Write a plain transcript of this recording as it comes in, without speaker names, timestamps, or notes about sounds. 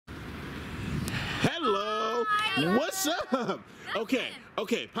What's up?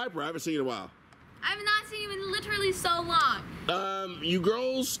 Okay, Piper, I haven't seen you in a while. I have not seen you in literally so long. You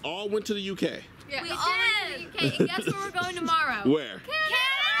girls all went to the UK. Yeah. We all went to the UK, and guess where we're going tomorrow? Where?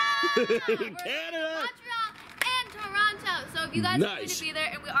 Canada! Canada! Montreal and Toronto. So if you guys are going to be there,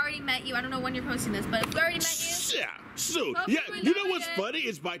 and we already met you, I don't know when you're posting this, but if we already met you. Yeah, so, yeah, you know what's funny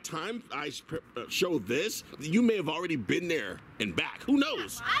is by time I show this, you may have already been there and back. Who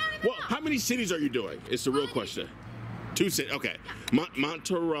knows? I don't even know. How many cities are you doing? It's the real question. 2 cities, okay. Yeah.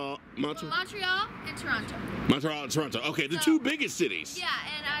 Montreal and Toronto. Montreal and Toronto. Okay, the 2 biggest cities. Yeah,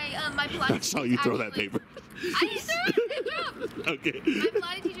 and my Pilates I saw you throw that paper. I didn't throw it. Good job. Okay. My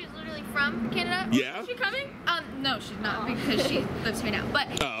Pilates teacher is literally from Canada. Yeah. Is she coming? No, she's not because she lives here now. But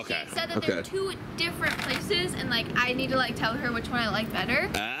okay. She said that there are 2 different places, and like I need to like tell her which one I like better.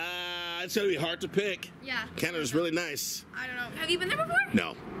 It's gonna be hard to pick. Yeah. Canada's really nice. I don't know. Have you been there before?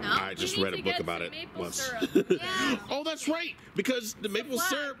 No. No? I just read a book about it once. Yeah. Oh, that's right. Because the maple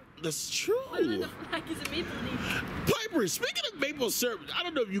syrup. That's true. The flag is a maple leaf. Piper, speaking of maple syrup, I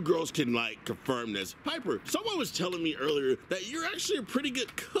don't know if you girls can like confirm this. Piper, someone was telling me earlier that you're actually a pretty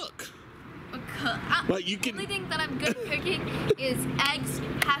good cook. Like you can. The only thing that I'm good at cooking is eggs,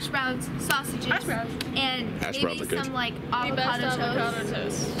 hash browns, sausages, and maybe some like avocado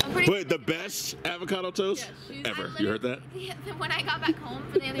toast. Wait, the best avocado toast ever. You heard that? When I got back home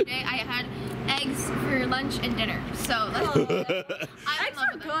for the other day, I had eggs for lunch and dinner. So that's eggs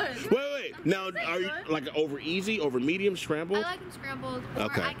are good. Wait. Now, are you like over easy, over medium, scrambled? I like them scrambled.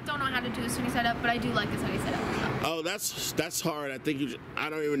 Okay. I don't know how to do a sunny side up, but I do like the sunny side up. Oh, that's hard. I think I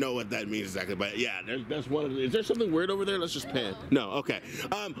don't even know what that means exactly, but yeah, that's one of the. Is there something weird over there? Let's just pan. No, okay.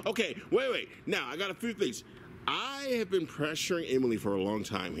 Okay, wait. Now, I got a few things. I have been pressuring Emily for a long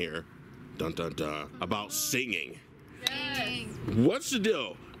time here, about singing. Yes. What's the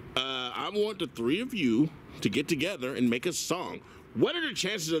deal? I want the 3 of you to get together and make a song. What are the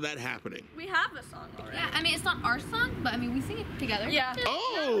chances of that happening? We have a song already. Yeah, I mean, it's not our song, but I mean, we sing it together. Yeah.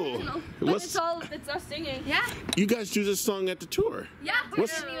 Oh! But it's us singing. Yeah. You guys do this song at the tour? Yeah,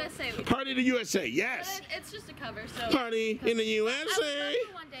 What's in the USA. Party in the USA, yes! But it's just a cover, so. Party in the USA! I would love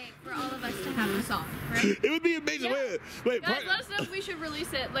for one day for all of us to have a song, right? It would be amazing. Yeah. Wait. Guys, let us know if we should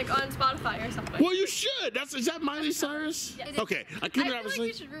release it, like, on Spotify or something. Well, you should. Is that Miley Cyrus? Yes. Okay, I I couldn't feel like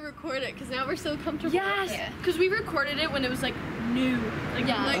we should re-record it, because now we're so comfortable. Yes. Because we recorded it when it was, like, new. Like,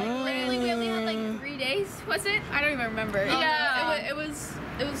 Yeah. like, Literally, we only had like 3 days, was it? I don't even remember. Yeah, it was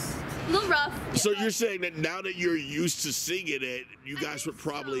a little rough. So you're saying that now that you're used to singing it, you guys would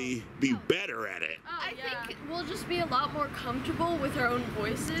probably be better at it. I think we'll just be a lot more comfortable with our own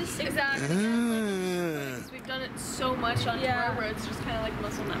voices. Exactly. Because we've done it so much on tour where it's just kind of like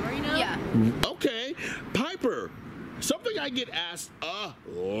muscle memory now. Yeah. Okay, Piper, something I get asked a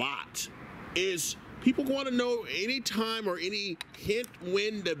lot is people want to know any time or any hint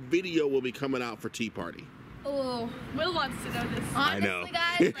when the video will be coming out for Tea Party. Oh, Will wants to know this. Honestly, I know.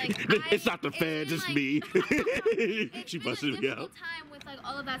 Guys, like, it's not the fans, it's me. She busted me out. Time with like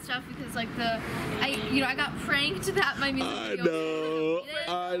all of that stuff because like I got pranked that my music video.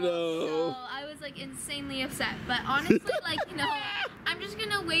 I know. So I was like insanely upset. But honestly, like I'm just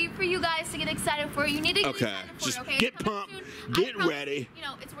gonna wait for you guys to get excited for it. You need to get excited for just it. Okay, get pumped, get ready.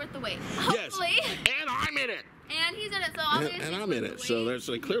 It's worth the wait. Yes, Hopefully. and I'm in it. And he's in it, so obviously and I'm in it, so there's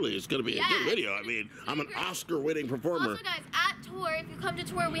clearly it's going to be a good video. I mean, I'm an Oscar-winning performer. Also, guys, at tour, if you come to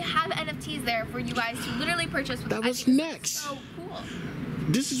tour, we have NFTs there for you guys to literally purchase. That was next. So cool.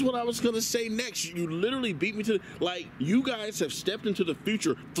 This is what I was going to say next. You literally beat me to you guys have stepped into the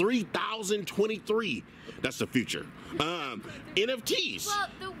future. 3023. That's the future. NFTs. Well,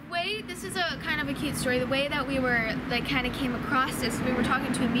 the way, this is a kind of a cute story. The way that we were, kind of came across this, we were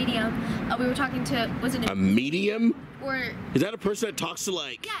talking to a medium. We were talking to, was it a medium? Or is that a person that talks to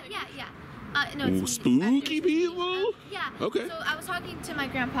Yeah. No, it's spooky people? Yeah. Okay. So I was talking to my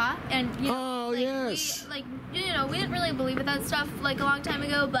grandpa, and yes. we didn't really believe in that stuff a long time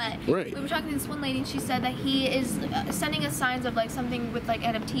ago, but we were talking to this one lady, and she said that he is sending us signs of something with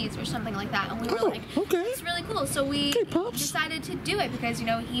NFTs or something like that, and we were okay, it's really cool. So we decided to do it because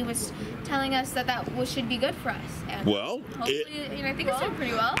he was telling us that should be good for us. And hopefully, I think it's doing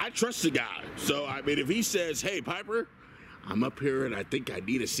pretty well. I trust the guy, so I mean, if he says, "Hey, Piper, I'm up here and I think I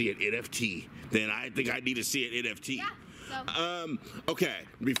need to see an NFT," then I think I need to see an NFT. Yeah. So. Okay,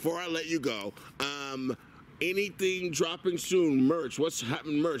 before I let you go, anything dropping soon? Merch. What's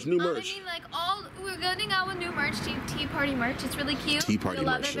happening? Merch. New merch. I mean, like we're going out with new merch. Tea Party merch. It's really cute. Tea Party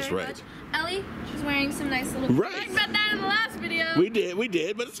merch. That's right. Much. Ellie, she's wearing some nice little. Right. I read that in the last video. We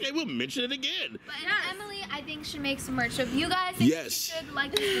did, but it's okay. We'll mention it again. But Emily, I think should make some merch. So if you guys think you should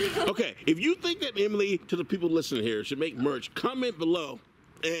like this video. Okay, if you think that Emily, to the people listening here, should make merch, comment below.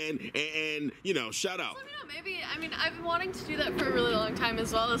 And you know, shout out. Let me know, maybe, I mean, I've been wanting to do that for a really long time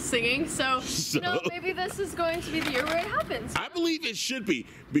as well as singing, so you know, maybe this is going to be the year where it happens. I believe it should be.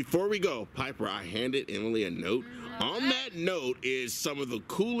 Before we go, Piper, I handed Emily a note. On that note is some of the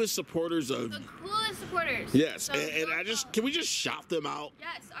coolest supporters of... The coolest supporters. Yes, So and can we just shout them out?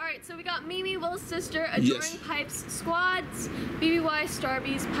 Yes, alright, so we got Mimi, Will's sister, Adoring Pipes Squads, BBY,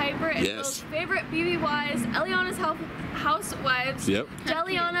 Starbies, Piper, and Will's favorite BBYs, Elliana's Housewives,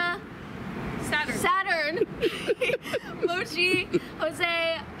 Deliana, Saturn, Mochi,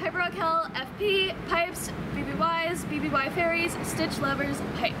 Jose, Piper Rockelle, FP, Pipes, BBYs, BBY Fairies, Stitch Lovers,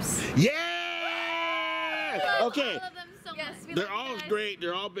 Pipes. Yeah! Okay. All of them so much. They're all great.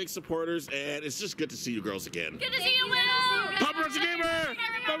 They're all big supporters, and it's just good to see you girls again. Good to see you, Will! Paparazzi Gamer!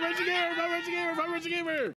 Paparazzi Gamer! Paparazzi Gamer! Paparazzi Gamer!